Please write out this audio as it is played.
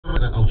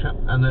chat,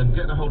 and then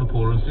get a hold of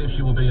Paula and see if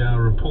she will be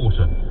our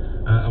reporter.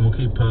 And we'll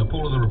keep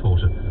Paula the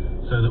reporter,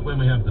 so that when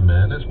we have the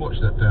mayor, let's watch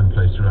that damn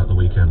place throughout the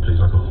weekend, please,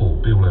 like a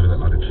hawk. Be all over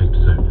that like a cheap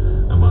suit,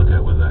 and work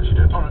out whether that's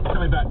actually doing. All right,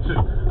 coming back to,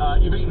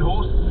 you've eaten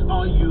horse.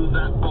 Are you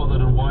that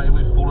bothered, and why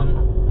we've fallen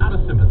out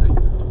of sympathy?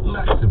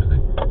 Less sympathy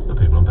for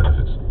people on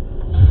benefits.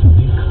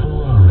 Nick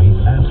Ferrari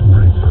at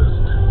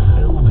breakfast.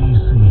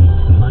 LBC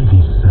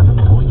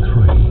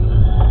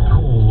 97.3.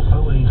 Call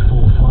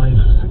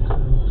 0845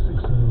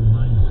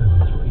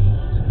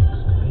 6060973.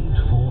 Text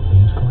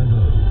 84850.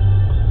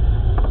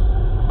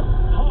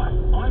 Hi,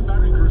 I'm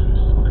Barry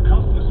Griffiths, the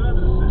customer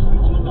service assistant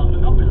on the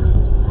London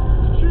Underground.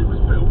 The tube was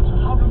built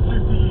 150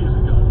 years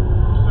ago,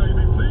 so you'll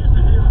be pleased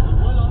to hear that we're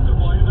well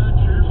underway with our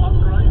tube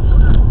upgrade.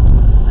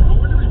 We've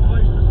already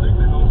replaced the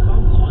signalling on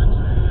some lines,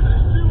 and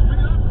it's still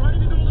being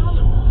upgraded on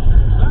others.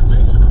 That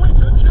means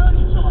quicker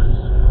journey times.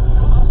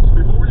 Plus,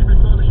 we've already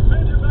refurbished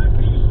many of our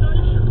key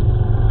stations,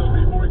 so they'll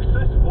be more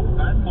accessible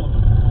and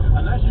modern.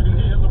 And as you can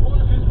hear, the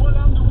work is well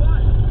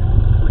underway.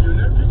 We're doing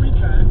everything we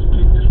can to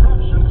keep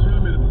disruption to a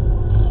minimum.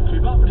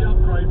 Keep up with the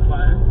upgrade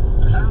plan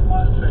and how it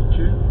might affect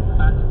you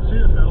at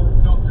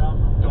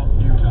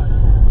tfl.gov.uk.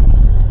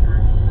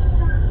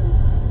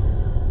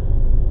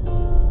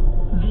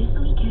 This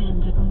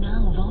weekend at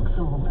Now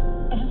Vauxhall,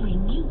 every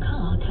new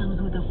car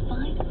comes with a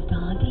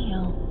 5-star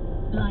deal.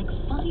 Like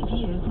 5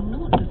 years 0%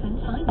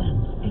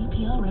 finance,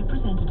 APR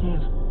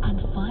representative,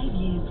 and 5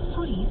 years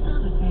free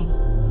servicing.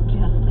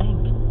 Just think,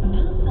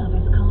 no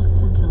service costs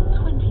until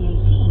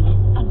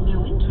 2018, and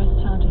no interest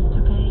charges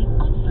to pay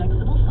on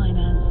flexible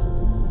finance.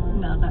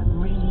 Now that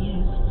really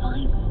is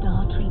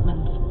 5-star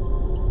treatment.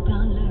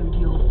 Download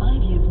your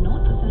 5 years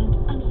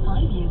 0% and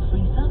 5 years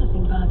free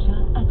servicing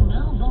voucher at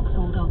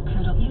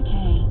nowvauxhall.co.uk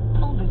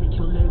or visit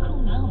your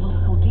local Now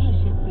Vauxhall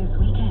dealership this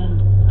weekend.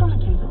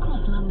 Branches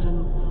across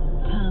London.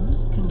 Terms,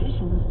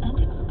 conditions and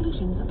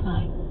exclusions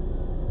apply.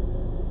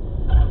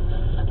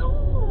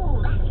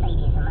 Ooh, that's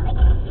ladies and money.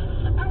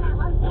 And that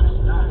one. What's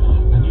that?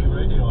 The new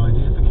radio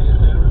idea for Kia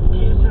Sarah.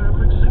 Kia Sarah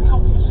printers and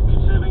copies.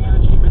 Conserving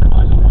energy,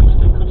 minimising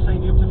wastage, could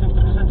save you up to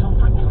 50% on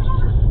print costs.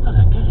 I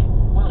don't get it.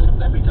 Well,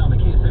 every time a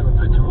Kia Sarah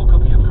printer or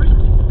copy are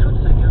printed, it could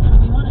save you up to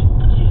any money.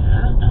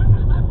 Yeah, and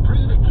to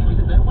prove it, you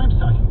visit their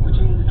website, which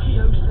is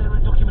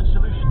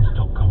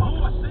KiaSarahDocumentSolutions.com.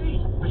 Oh, I see.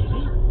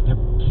 Really? Yep,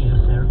 Kia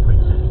Sarah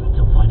printers.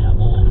 To find out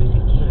more,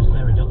 visit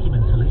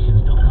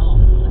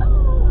KiaSarahDocumentSolutions.com.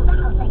 Ooh,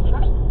 that'll save you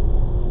money.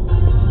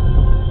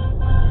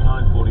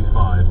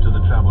 9:45 to the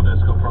travel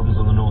desk. Got problems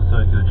on the North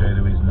Circular, J.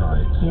 Louise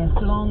Knight. Yes,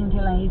 long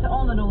delays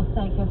on the North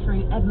Circular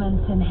through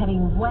Edmonton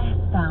heading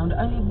westbound.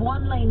 Only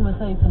one lane was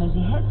open as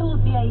you head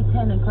towards the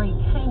A10 at Great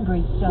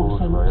Cambridge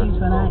Junction due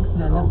to an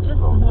accident. I've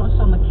just watched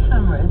on the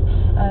cameras.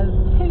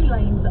 2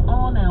 lanes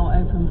are now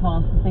open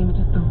past the scene, but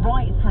just the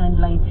right-hand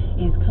lane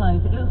is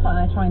closed. It looks like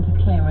they're trying to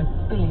clear a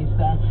spillage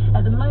there.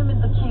 At the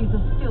moment, the queues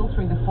are still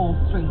through the 4th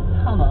Street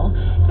Tunnel.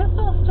 Just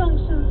off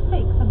junction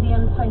 6 of the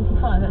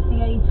M25, that's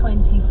the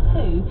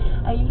A22.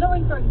 A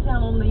lorry broke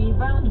down on the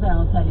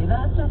roundabout earlier.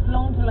 That's left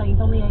long delays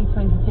on the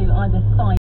A22 either